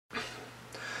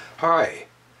Hi,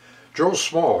 Joe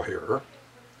Small here.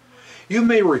 You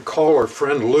may recall our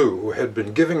friend Lou had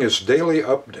been giving us daily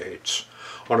updates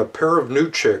on a pair of new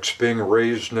chicks being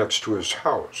raised next to his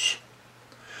house.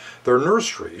 Their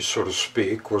nursery, so to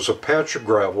speak, was a patch of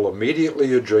gravel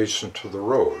immediately adjacent to the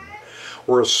road,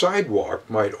 where a sidewalk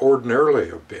might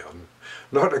ordinarily have been,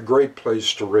 not a great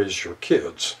place to raise your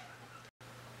kids.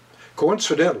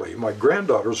 Coincidentally, my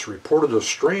granddaughters reported a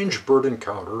strange bird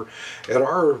encounter at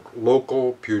our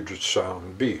local Puget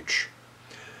Sound beach.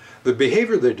 The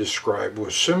behavior they described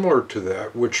was similar to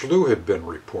that which Lou had been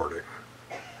reporting.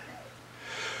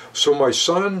 So my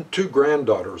son, two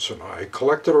granddaughters, and I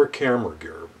collected our camera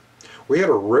gear. We had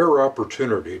a rare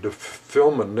opportunity to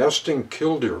film a nesting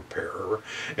killdeer pair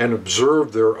and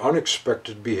observe their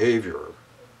unexpected behavior.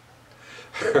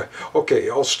 Okay,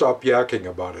 I'll stop yakking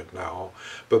about it now,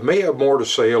 but may have more to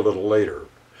say a little later.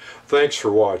 Thanks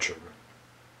for watching.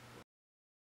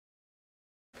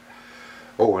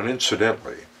 Oh, and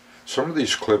incidentally, some of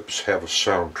these clips have a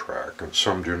soundtrack and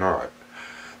some do not.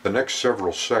 The next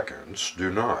several seconds do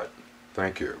not.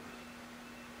 Thank you.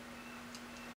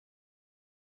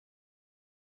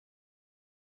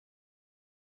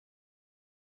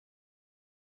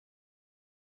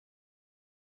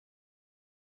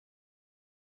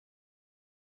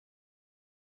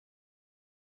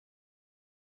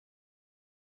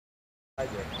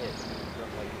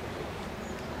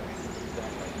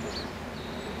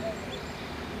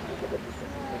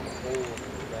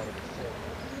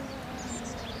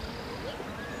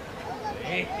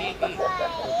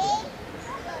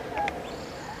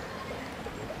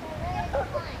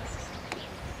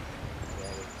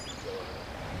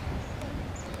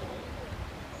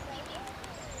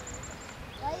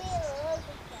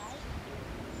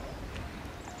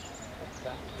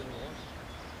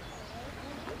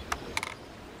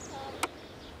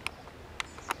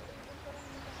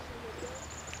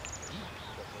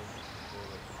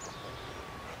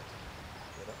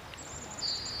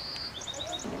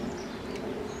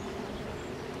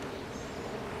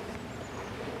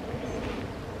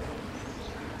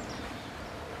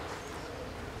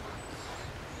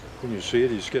 Can you see it?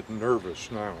 He's getting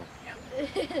nervous now.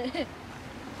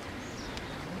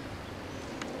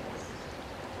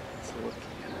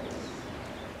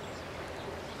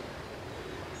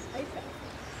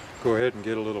 Go ahead and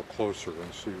get a little closer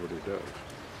and see what he does.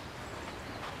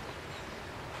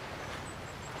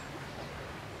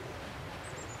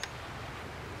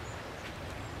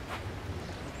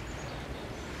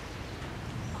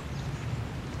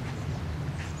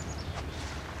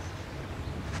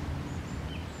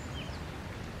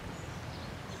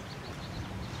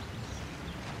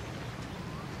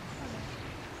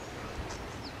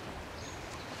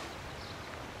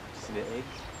 See the eggs?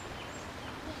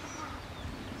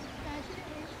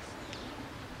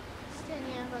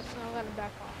 Yeah, but I'm gonna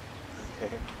back off.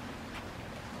 Okay.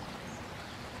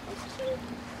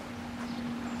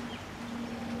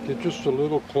 Get just a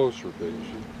little closer, Daisy.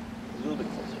 A little bit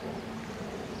closer.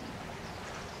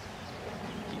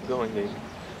 Keep going, baby.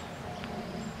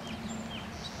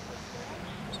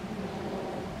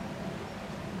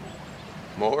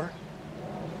 More?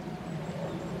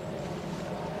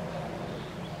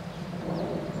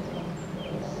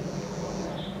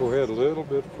 Go ahead a little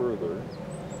bit further.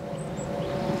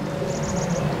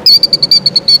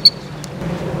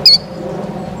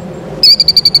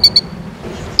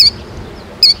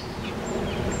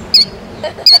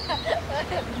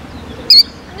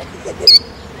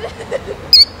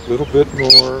 A little bit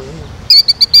more.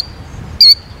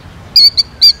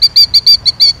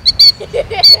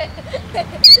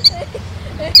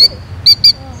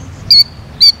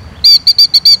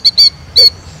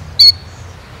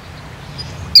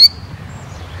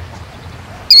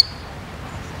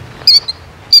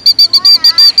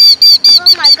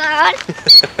 Oh my god,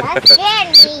 that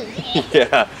scared me.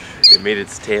 Yeah, it made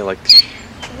its tail like...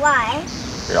 Why?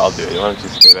 Here, I'll do it. You want to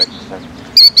just stay back this time?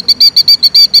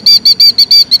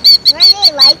 Why do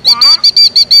they like that?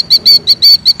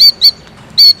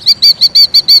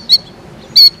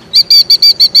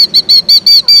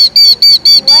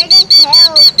 Why are they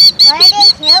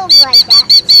tails like that?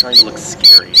 It's trying to look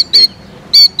scary and big.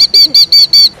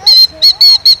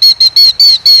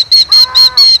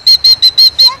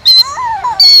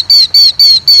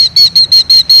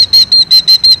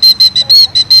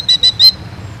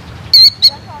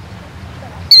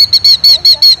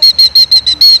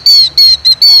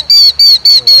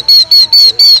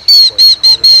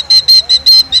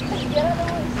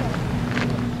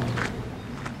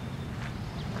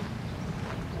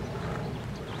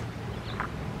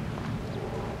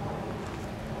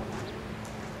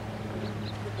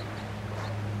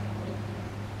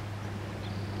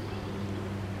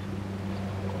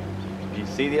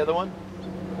 See the other one?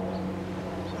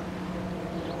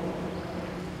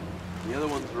 The other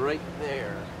one's right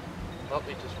there. Oh,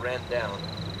 it just ran down.